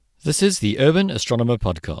This is the Urban Astronomer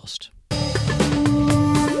Podcast.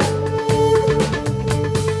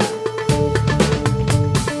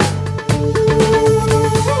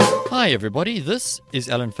 Hi everybody, this is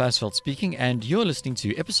Alan Fassfeld speaking, and you're listening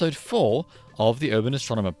to episode 4 of the Urban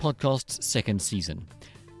Astronomer Podcast's second season.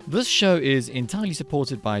 This show is entirely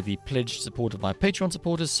supported by the pledged support of my Patreon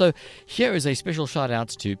supporters, so here is a special shout out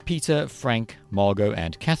to Peter, Frank, Margot,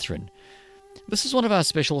 and Catherine. This is one of our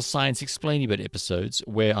special Science Explainy Bit episodes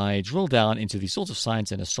where I drill down into the sorts of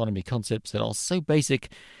science and astronomy concepts that are so basic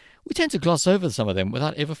we tend to gloss over some of them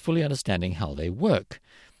without ever fully understanding how they work.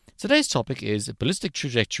 Today's topic is ballistic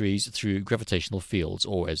trajectories through gravitational fields,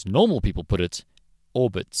 or as normal people put it,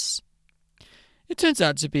 orbits. It turns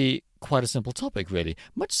out to be quite a simple topic, really,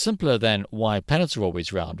 much simpler than why planets are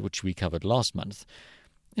always round, which we covered last month.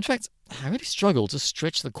 In fact, I really struggle to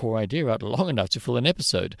stretch the core idea out long enough to fill an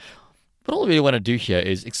episode. But all I really want to do here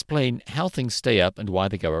is explain how things stay up and why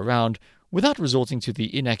they go around without resorting to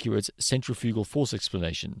the inaccurate centrifugal force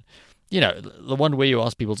explanation. You know, the one where you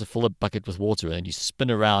ask people to fill a bucket with water and then you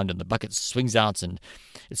spin around and the bucket swings out and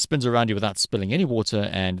it spins around you without spilling any water,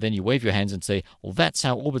 and then you wave your hands and say, well, that's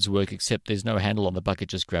how orbits work, except there's no handle on the bucket,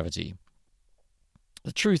 just gravity.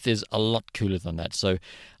 The truth is a lot cooler than that, so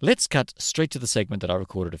let's cut straight to the segment that I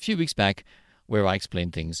recorded a few weeks back where I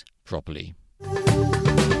explain things properly.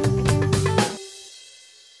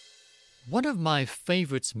 One of my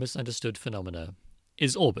favourite misunderstood phenomena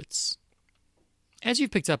is orbits. As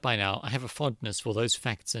you've picked up by now, I have a fondness for those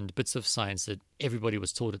facts and bits of science that everybody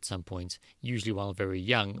was taught at some point, usually while very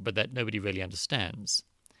young, but that nobody really understands.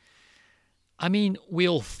 I mean, we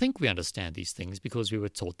all think we understand these things because we were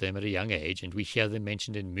taught them at a young age and we hear them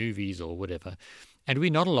mentioned in movies or whatever, and we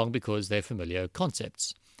nod along because they're familiar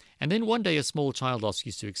concepts. And then one day a small child asks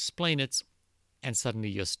you to explain it, and suddenly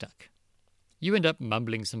you're stuck. You end up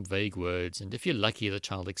mumbling some vague words, and if you're lucky, the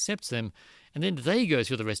child accepts them, and then they go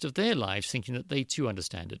through the rest of their lives thinking that they too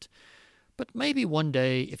understand it. But maybe one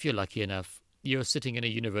day, if you're lucky enough, you're sitting in a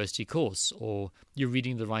university course, or you're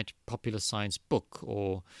reading the right popular science book,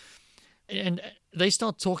 and they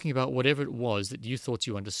start talking about whatever it was that you thought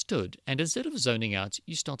you understood, and instead of zoning out,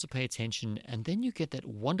 you start to pay attention, and then you get that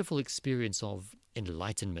wonderful experience of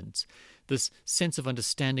enlightenment. This sense of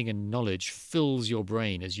understanding and knowledge fills your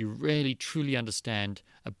brain as you really truly understand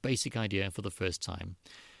a basic idea for the first time.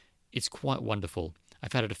 It's quite wonderful.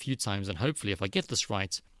 I've had it a few times, and hopefully if I get this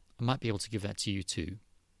right, I might be able to give that to you too.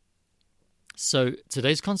 So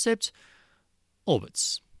today's concept,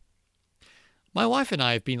 orbits. My wife and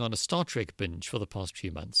I have been on a Star Trek binge for the past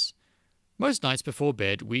few months. Most nights before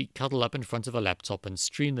bed, we cuddle up in front of a laptop and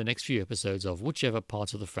stream the next few episodes of whichever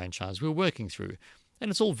part of the franchise we're working through, and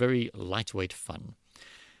it's all very lightweight fun.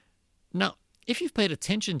 Now, if you've paid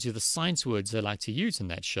attention to the science words they like to use in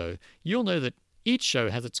that show, you'll know that each show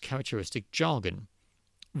has its characteristic jargon.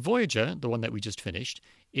 Voyager, the one that we just finished,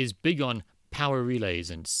 is big on power relays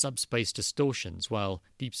and subspace distortions, while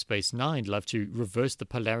Deep Space Nine love to reverse the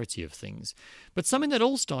polarity of things. But something that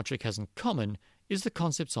all Star Trek has in common is the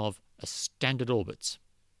concept of a standard orbit,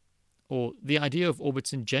 or the idea of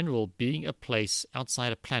orbits in general being a place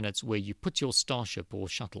outside a planet where you put your starship or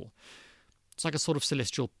shuttle. It's like a sort of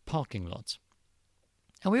celestial parking lot.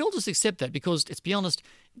 And we all just accept that because, let's be honest,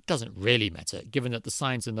 it doesn't really matter, given that the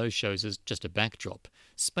science in those shows is just a backdrop.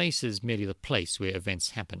 Space is merely the place where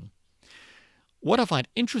events happen. What I find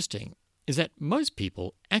interesting is that most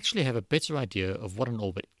people actually have a better idea of what an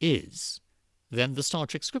orbit is than the Star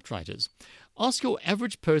Trek scriptwriters. Ask your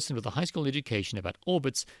average person with a high school education about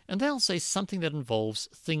orbits, and they'll say something that involves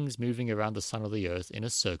things moving around the sun or the earth in a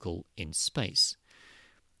circle in space.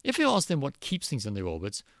 If you ask them what keeps things in their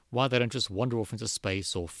orbits, why they don't just wander off into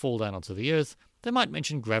space or fall down onto the earth, they might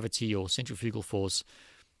mention gravity or centrifugal force.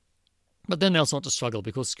 But then they'll start to struggle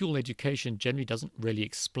because school education generally doesn't really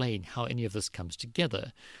explain how any of this comes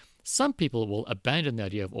together. Some people will abandon the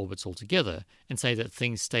idea of orbits altogether and say that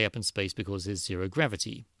things stay up in space because there's zero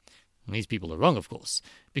gravity. And these people are wrong, of course,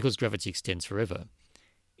 because gravity extends forever.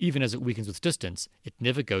 Even as it weakens with distance, it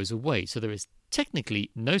never goes away, so there is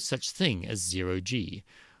technically no such thing as zero G.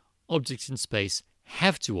 Objects in space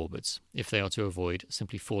have to orbit if they are to avoid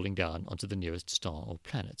simply falling down onto the nearest star or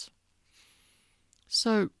planet.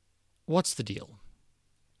 So, what's the deal?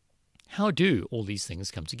 How do all these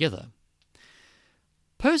things come together?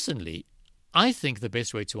 Personally, I think the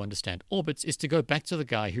best way to understand orbits is to go back to the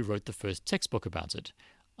guy who wrote the first textbook about it,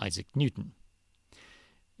 Isaac Newton.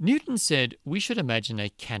 Newton said we should imagine a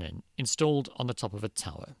cannon installed on the top of a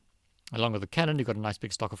tower. Along with the cannon, you've got a nice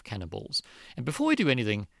big stock of cannonballs. And before we do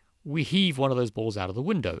anything, we heave one of those balls out of the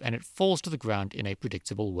window, and it falls to the ground in a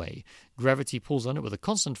predictable way. Gravity pulls on it with a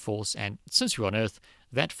constant force, and since we're on Earth,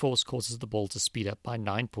 that force causes the ball to speed up by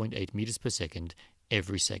 9.8 meters per second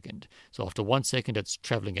every second. So after 1 second, it's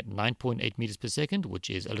traveling at 9.8 meters per second, which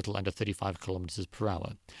is a little under 35 kilometers per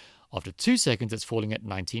hour. After 2 seconds, it's falling at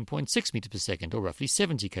 19.6 meters per second, or roughly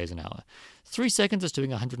 70 km an hour. 3 seconds, it's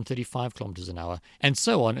doing 135 kilometers an hour, and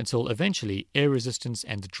so on until eventually air resistance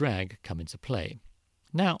and drag come into play.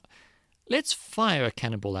 Now, let's fire a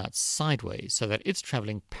cannonball out sideways so that it's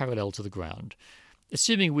traveling parallel to the ground.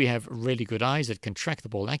 Assuming we have really good eyes that can track the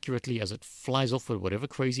ball accurately as it flies off at whatever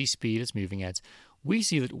crazy speed it's moving at, we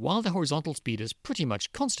see that while the horizontal speed is pretty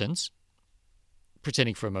much constant,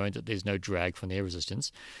 pretending for a moment that there's no drag from the air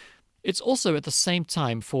resistance, it's also at the same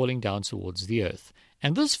time falling down towards the Earth.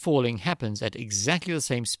 And this falling happens at exactly the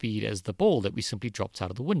same speed as the ball that we simply dropped out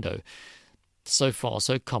of the window. So far,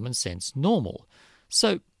 so common sense normal.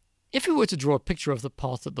 So, if we were to draw a picture of the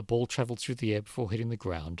path that the ball traveled through the air before hitting the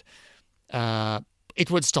ground, it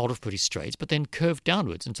would start off pretty straight, but then curve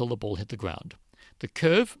downwards until the ball hit the ground. The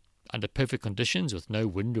curve, under perfect conditions with no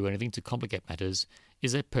wind or anything to complicate matters,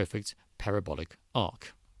 is a perfect parabolic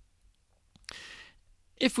arc.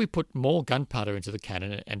 If we put more gunpowder into the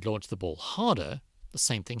cannon and launch the ball harder, the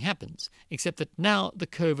same thing happens, except that now the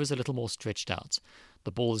curve is a little more stretched out.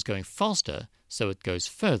 The ball is going faster, so it goes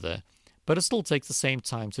further, but it still takes the same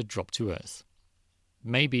time to drop to Earth.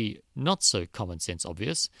 Maybe not so common sense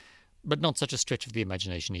obvious, but not such a stretch of the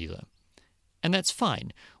imagination either. And that's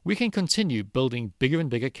fine. We can continue building bigger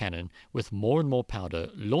and bigger cannon with more and more powder,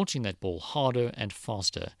 launching that ball harder and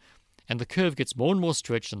faster. And the curve gets more and more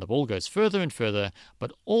stretched and the ball goes further and further,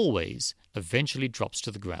 but always eventually drops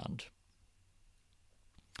to the ground.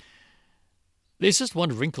 There's just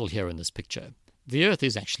one wrinkle here in this picture. The Earth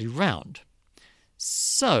is actually round.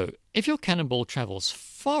 So, if your cannonball travels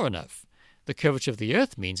far enough, the curvature of the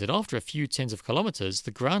Earth means that after a few tens of kilometers,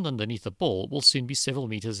 the ground underneath the ball will soon be several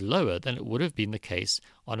meters lower than it would have been the case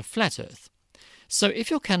on a flat Earth. So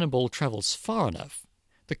if your cannonball travels far enough,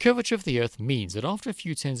 the curvature of the Earth means that after a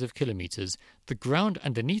few tens of kilometers, the ground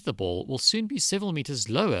underneath the ball will soon be several meters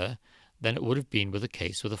lower than it would have been with the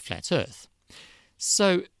case with a flat Earth.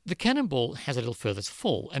 So the cannonball has a little further to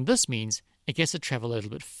fall, and this means it gets to travel a little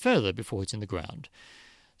bit further before hitting the ground.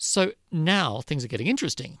 So now things are getting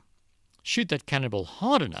interesting. Shoot that cannonball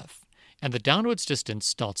hard enough, and the downwards distance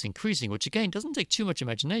starts increasing, which again doesn't take too much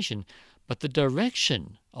imagination, but the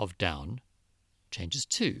direction of down changes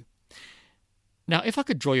too. Now, if I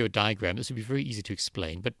could draw you a diagram, this would be very easy to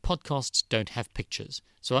explain, but podcasts don't have pictures,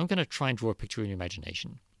 so I'm going to try and draw a picture in your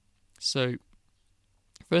imagination. So,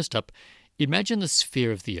 first up, imagine the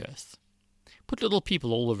sphere of the Earth. Put little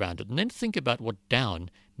people all around it, and then think about what down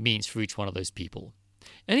means for each one of those people.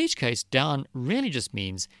 In each case, down really just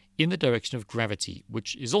means in the direction of gravity,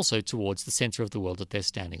 which is also towards the center of the world that they're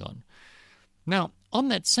standing on. Now, on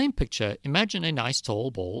that same picture, imagine a nice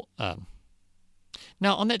tall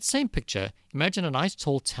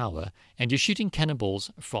tower, and you're shooting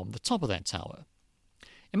cannonballs from the top of that tower.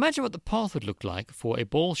 Imagine what the path would look like for a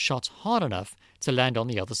ball shot hard enough to land on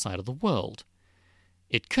the other side of the world.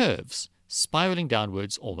 It curves, spiraling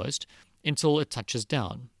downwards almost, until it touches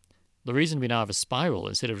down. The reason we now have a spiral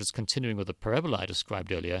instead of just continuing with the parabola I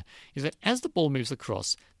described earlier is that as the ball moves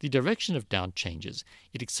across, the direction of down changes.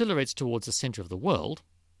 It accelerates towards the center of the world,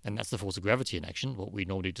 and that's the force of gravity in action, what we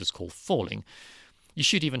normally just call falling. You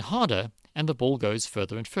shoot even harder, and the ball goes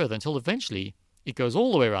further and further until eventually it goes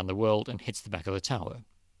all the way around the world and hits the back of the tower.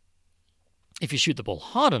 If you shoot the ball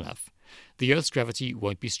hard enough, the Earth's gravity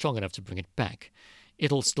won't be strong enough to bring it back.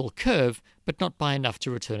 It'll still curve, but not by enough to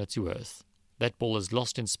return it to Earth. That ball is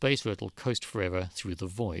lost in space where it'll coast forever through the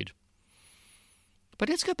void. But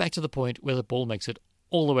let's go back to the point where the ball makes it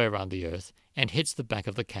all the way around the Earth and hits the back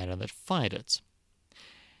of the cannon that fired it.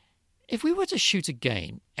 If we were to shoot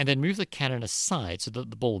again and then move the cannon aside so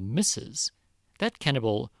that the ball misses, that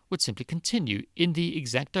cannonball would simply continue in the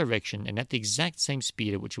exact direction and at the exact same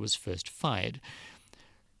speed at which it was first fired.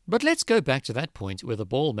 But let's go back to that point where the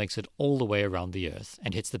ball makes it all the way around the Earth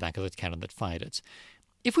and hits the back of the cannon that fired it.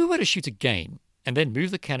 If we were to shoot again and then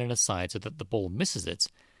move the cannon aside so that the ball misses it,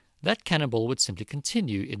 that cannonball would simply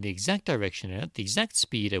continue in the exact direction and at the exact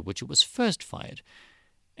speed at which it was first fired.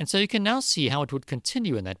 And so you can now see how it would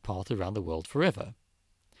continue in that path around the world forever.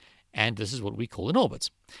 And this is what we call an orbit.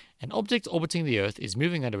 An object orbiting the Earth is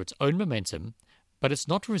moving under its own momentum, but it's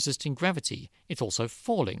not resisting gravity. It's also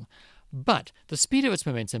falling. But the speed of its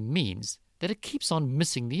momentum means that it keeps on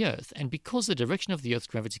missing the Earth, and because the direction of the Earth's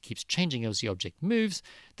gravity keeps changing as the object moves,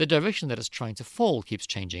 the direction that it's trying to fall keeps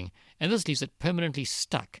changing, and this leaves it permanently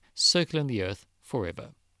stuck, circling the Earth forever.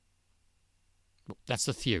 Well, that's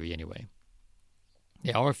the theory anyway.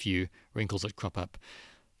 There are a few wrinkles that crop up.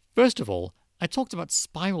 First of all, I talked about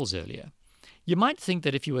spirals earlier. You might think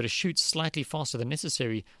that if you were to shoot slightly faster than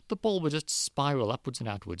necessary, the ball would just spiral upwards and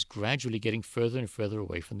outwards, gradually getting further and further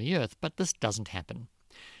away from the Earth, but this doesn't happen.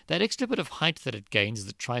 That extra bit of height that it gains as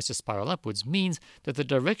it tries to spiral upwards means that the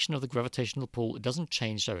direction of the gravitational pull doesn't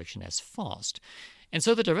change direction as fast, and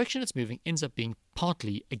so the direction it's moving ends up being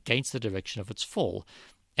partly against the direction of its fall.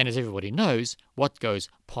 And as everybody knows, what goes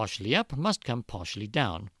partially up must come partially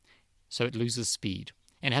down. So it loses speed.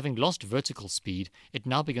 And having lost vertical speed, it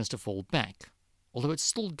now begins to fall back, although it's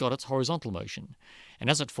still got its horizontal motion. And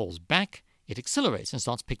as it falls back, it accelerates and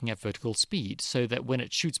starts picking up vertical speed, so that when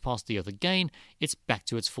it shoots past the Earth again, it's back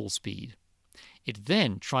to its full speed. It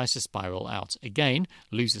then tries to spiral out again,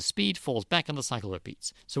 loses speed, falls back, and the cycle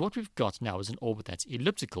repeats. So what we've got now is an orbit that's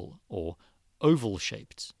elliptical, or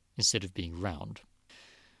oval-shaped, instead of being round.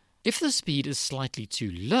 If the speed is slightly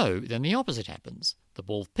too low, then the opposite happens. The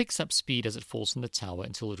ball picks up speed as it falls from the tower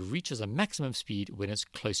until it reaches a maximum speed when it's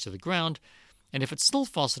close to the ground, and if it's still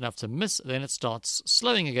fast enough to miss, then it starts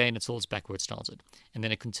slowing again until it's back where it started, and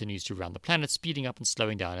then it continues to round the planet, speeding up and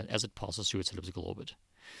slowing down as it passes through its elliptical orbit.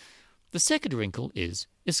 The second wrinkle is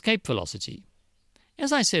escape velocity.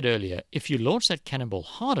 As I said earlier, if you launch that cannonball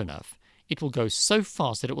hard enough, it will go so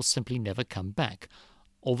fast that it will simply never come back.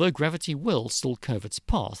 Although gravity will still curve its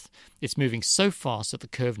path, it's moving so fast that the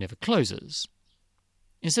curve never closes.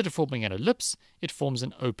 Instead of forming an ellipse, it forms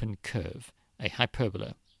an open curve, a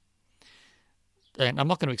hyperbola. And I'm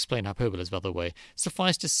not going to explain hyperbolas, by the way.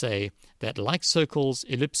 Suffice to say that like circles,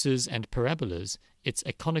 ellipses, and parabolas, it's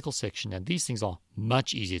a conical section, and these things are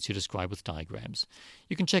much easier to describe with diagrams.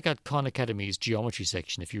 You can check out Khan Academy's geometry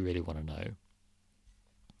section if you really want to know.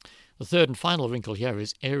 The third and final wrinkle here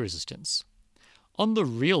is air resistance. On the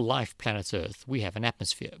real-life planet Earth, we have an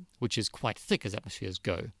atmosphere, which is quite thick as atmospheres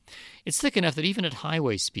go. It's thick enough that even at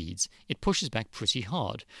highway speeds, it pushes back pretty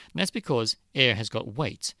hard, and that's because air has got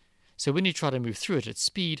weight. So when you try to move through it at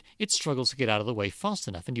speed, it struggles to get out of the way fast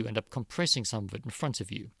enough, and you end up compressing some of it in front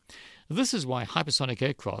of you. This is why hypersonic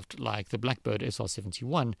aircraft, like the Blackbird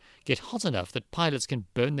SR-71, get hot enough that pilots can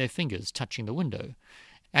burn their fingers touching the window.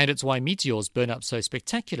 And it's why meteors burn up so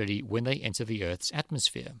spectacularly when they enter the Earth's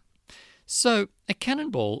atmosphere. So, a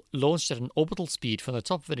cannonball launched at an orbital speed from the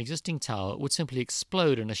top of an existing tower would simply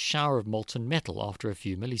explode in a shower of molten metal after a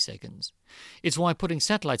few milliseconds. It's why putting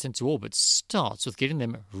satellites into orbit starts with getting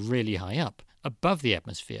them really high up, above the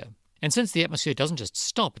atmosphere. And since the atmosphere doesn't just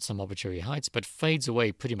stop at some arbitrary heights, but fades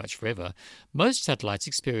away pretty much forever, most satellites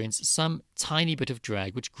experience some tiny bit of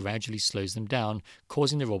drag which gradually slows them down,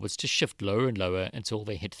 causing their orbits to shift lower and lower until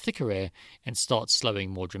they hit thicker air and start slowing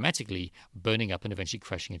more dramatically, burning up and eventually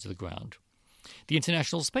crashing into the ground. The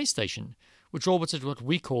International Space Station, which orbits at what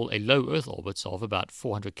we call a low Earth orbit of about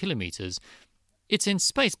 400 kilometers, it's in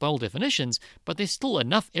space by all definitions, but there's still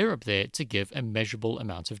enough air up there to give a measurable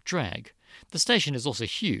amount of drag. The station is also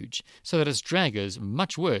huge, so that its drag is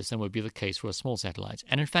much worse than would be the case for a small satellite,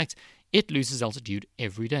 and in fact, it loses altitude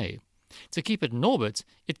every day. To keep it in orbit,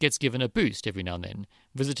 it gets given a boost every now and then.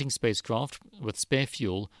 Visiting spacecraft with spare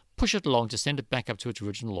fuel push it along to send it back up to its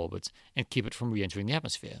original orbit and keep it from re-entering the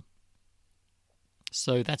atmosphere.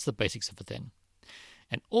 So that's the basics of it then.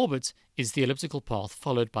 An orbit is the elliptical path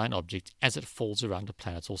followed by an object as it falls around a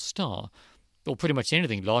planet or star, or pretty much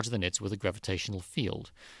anything larger than it with a gravitational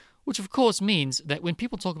field. Which of course means that when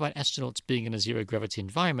people talk about astronauts being in a zero-gravity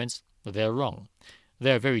environment, they're wrong.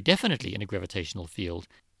 They're very definitely in a gravitational field,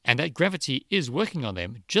 and that gravity is working on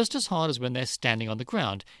them just as hard as when they're standing on the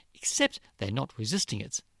ground, except they're not resisting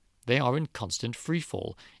it. They are in constant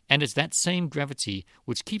freefall, and it's that same gravity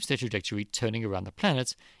which keeps their trajectory turning around the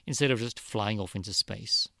planet instead of just flying off into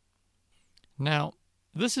space. Now,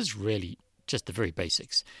 this is really just the very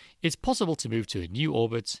basics. It's possible to move to a new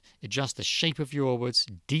orbit, adjust the shape of your orbit,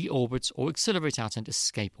 deorbit, or accelerate out and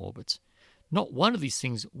escape orbit. Not one of these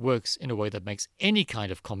things works in a way that makes any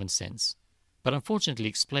kind of common sense. But unfortunately,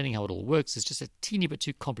 explaining how it all works is just a teeny bit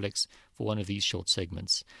too complex for one of these short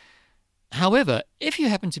segments. However, if you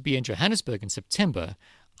happen to be in Johannesburg in September,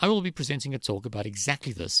 I will be presenting a talk about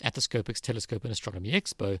exactly this at the Scopex Telescope and Astronomy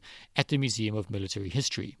Expo at the Museum of Military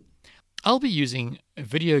History. I'll be using a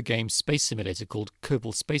video game space simulator called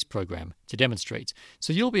Kerbal Space Program to demonstrate,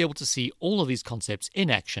 so you'll be able to see all of these concepts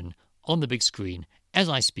in action on the big screen as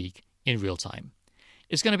I speak in real time.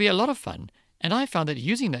 It's going to be a lot of fun, and I found that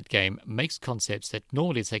using that game makes concepts that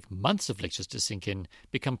normally take months of lectures to sink in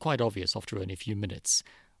become quite obvious after only a few minutes.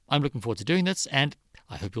 I'm looking forward to doing this, and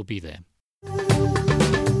I hope you'll be there.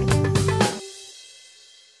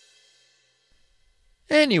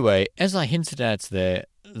 Anyway, as I hinted at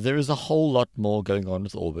there is a whole lot more going on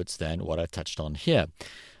with orbits than what I've touched on here.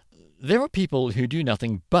 There are people who do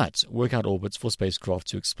nothing but work out orbits for spacecraft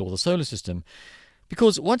to explore the solar system,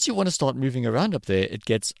 because once you want to start moving around up there, it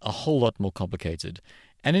gets a whole lot more complicated.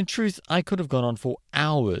 And in truth, I could have gone on for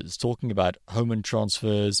hours talking about Hohmann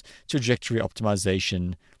transfers, trajectory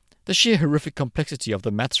optimization, the sheer horrific complexity of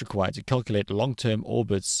the maths required to calculate long-term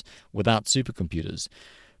orbits without supercomputers.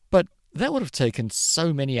 But that would have taken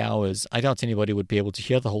so many hours, I doubt anybody would be able to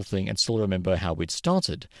hear the whole thing and still remember how we'd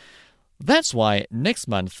started. That's why next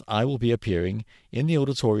month I will be appearing in the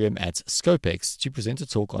auditorium at Scopex to present a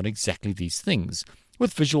talk on exactly these things,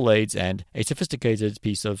 with visual aids and a sophisticated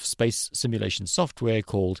piece of space simulation software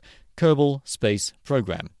called Kerbal Space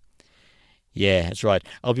Program. Yeah, that's right.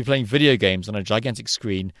 I'll be playing video games on a gigantic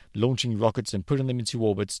screen, launching rockets and putting them into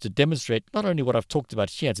orbits to demonstrate not only what I've talked about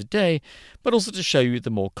here today, but also to show you the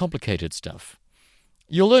more complicated stuff.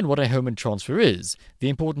 You'll learn what a Hohmann transfer is, the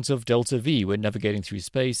importance of delta V when navigating through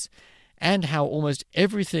space, and how almost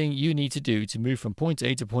everything you need to do to move from point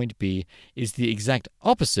A to point B is the exact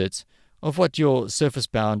opposite of what your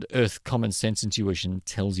surface-bound Earth common sense intuition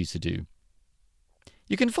tells you to do.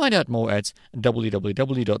 You can find out more at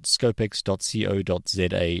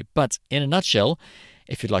www.scopex.co.za, but in a nutshell,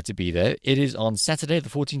 if you'd like to be there, it is on Saturday the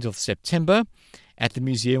 14th of September at the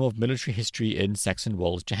Museum of Military History in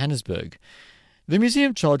Saxonwold, Johannesburg. The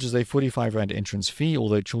museum charges a 45 Rand entrance fee,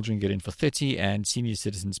 although children get in for 30 and senior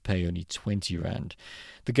citizens pay only 20 Rand.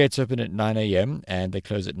 The gates open at 9 a.m. and they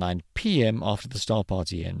close at 9 p.m. after the Star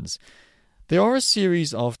Party ends. There are a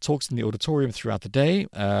series of talks in the auditorium throughout the day,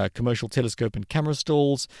 commercial telescope and camera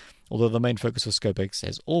stalls, although the main focus of Scopex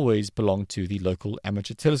has always belonged to the local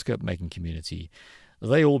amateur telescope making community.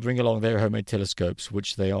 They all bring along their homemade telescopes,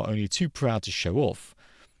 which they are only too proud to show off.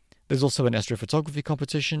 There's also an astrophotography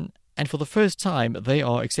competition, and for the first time, they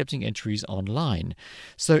are accepting entries online.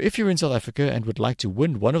 So if you're in South Africa and would like to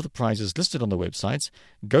win one of the prizes listed on the website,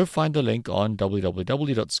 go find the link on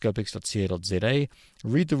www.scopex.co.za,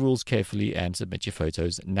 read the rules carefully, and submit your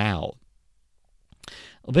photos now.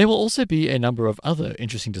 There will also be a number of other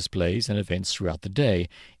interesting displays and events throughout the day,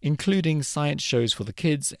 including science shows for the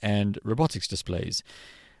kids and robotics displays.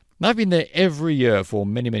 I've been there every year for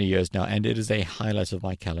many, many years now, and it is a highlight of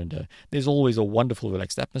my calendar. There's always a wonderful,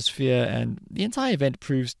 relaxed atmosphere, and the entire event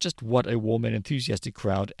proves just what a warm and enthusiastic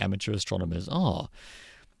crowd amateur astronomers are.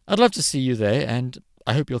 I'd love to see you there, and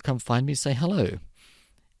I hope you'll come find me and say hello.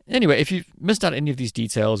 Anyway, if you've missed out any of these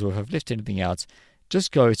details or have left anything out,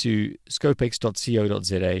 just go to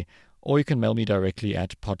scopex.co.za, or you can mail me directly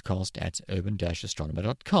at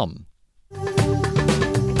podcast@urban-astronomer.com.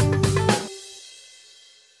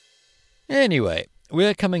 Anyway,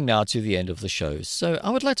 we're coming now to the end of the show, so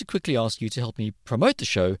I would like to quickly ask you to help me promote the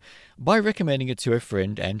show by recommending it to a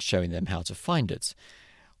friend and showing them how to find it.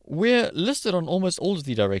 We're listed on almost all of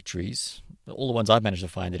the directories, all the ones I've managed to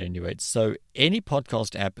find at any rate, so any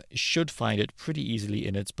podcast app should find it pretty easily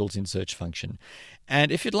in its built-in search function.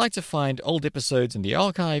 And if you'd like to find old episodes in the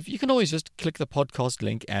archive, you can always just click the podcast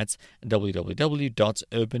link at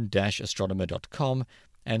www.urban-astronomer.com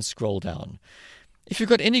and scroll down. If you've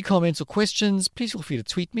got any comments or questions, please feel free to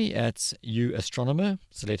tweet me at uastronomer,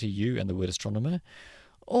 it's the letter U and the word astronomer,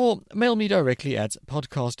 or mail me directly at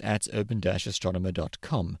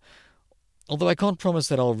podcast@urban-astronomer.com. Although I can't promise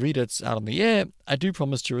that I'll read it out on the air, I do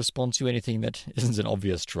promise to respond to anything that isn't an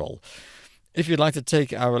obvious troll. If you'd like to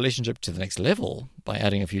take our relationship to the next level by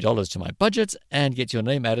adding a few dollars to my budget and get your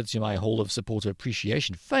name added to my Hall of Supporter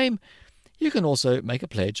Appreciation fame, you can also make a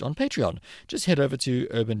pledge on Patreon. Just head over to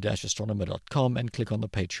urban-astronomer.com and click on the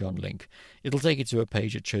Patreon link. It'll take you to a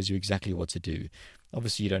page that shows you exactly what to do.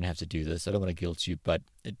 Obviously, you don't have to do this. I don't want to guilt you, but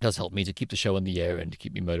it does help me to keep the show in the air and to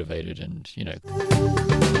keep me motivated and,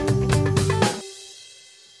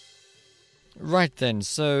 Right then,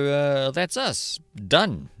 so that's us.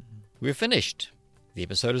 Done. We're finished. The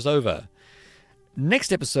episode is over.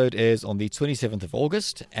 Next episode airs on the 27th of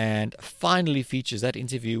August and finally features that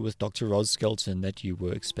interview with Dr. Ros Skelton that you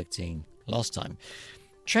were expecting last time.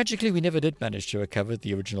 Tragically, we never did manage to recover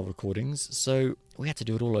the original recordings, so we had to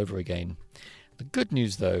do it all over again. The good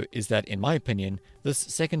news, though, is that, in my opinion, this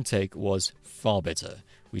second take was far better.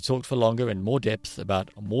 We talked for longer and more depth about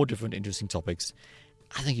more different interesting topics.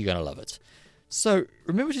 I think you're going to love it. So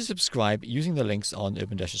remember to subscribe using the links on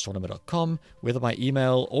urban-astronomer.com, whether by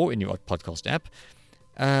email or in your podcast app,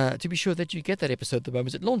 to be sure that you get that episode the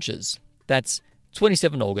moment it launches. That's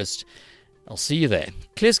 27 August. I'll see you there.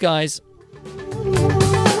 Cheers, guys.